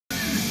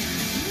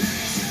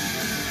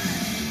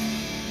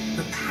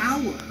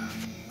power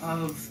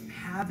of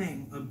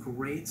having a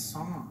great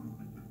song,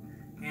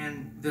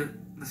 and the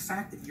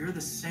fact that you're the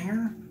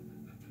singer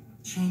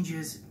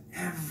changes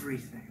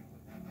everything.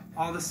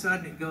 All of a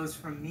sudden it goes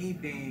from me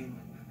being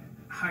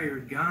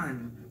hired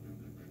gun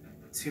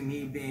to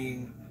me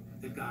being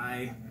the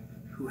guy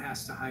who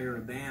has to hire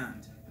a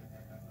band.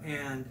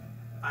 And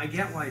I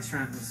get why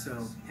Trent was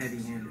so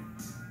heavy-handed.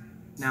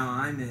 Now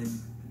I'm in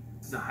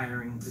the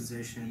hiring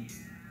position.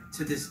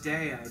 To this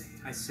day,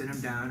 I sit him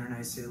down and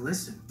I say,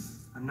 listen,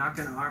 I'm not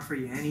going to offer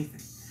you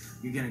anything.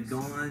 You're going to go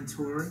on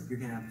tour. You're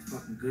going to have a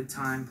fucking good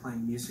time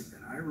playing music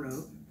that I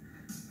wrote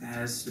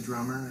as the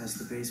drummer, as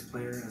the bass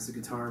player, as the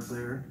guitar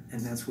player,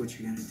 and that's what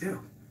you're going to do.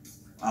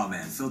 Oh,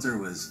 man, Filter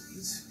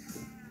was...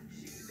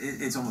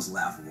 It's almost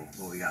laughable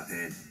what we got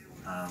paid.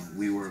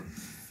 We were,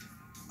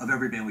 of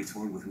every band we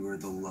toured with, we were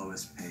the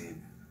lowest paid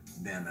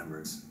band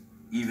members,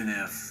 even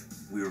if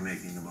we were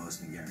making the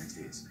most in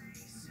guarantees.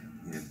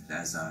 You know,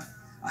 as a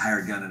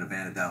hired gun in a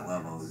band at that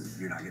level,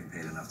 you're not getting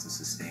paid enough to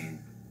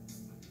sustain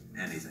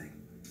anything.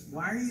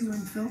 Why are you in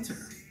Filter?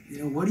 You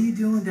know, what are you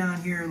doing down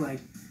here? Like,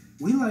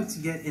 we like to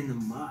get in the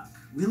muck.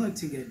 We like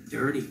to get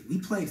dirty. We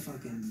play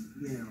fucking,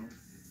 you know,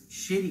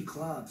 shitty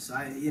clubs.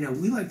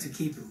 We like to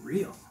keep it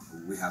real.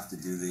 We have to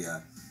do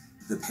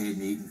the paid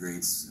meet and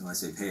greets. And when I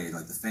say paid,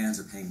 like the fans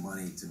are paying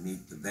money to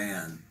meet the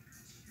band.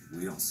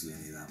 We don't see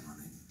any of that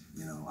money.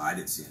 You know, I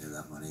didn't see any of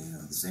that money. You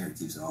know, the singer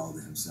keeps it all to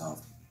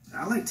himself.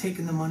 I like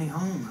taking the money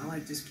home. I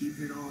like just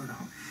keeping it all at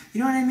home.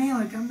 You know what I mean?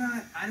 Like,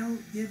 I don't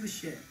give a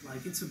shit.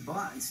 Like, it's a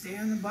bus. Stay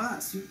on the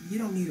bus. You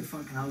don't need a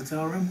fucking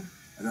hotel room.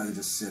 I'd rather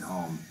just sit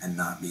home and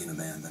not be in a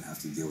band than have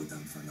to deal with them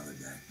for another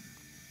day.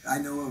 I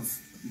know of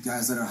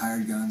guys that are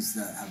hired guns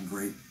that have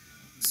great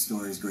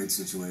stories, great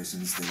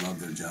situations. They love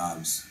their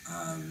jobs.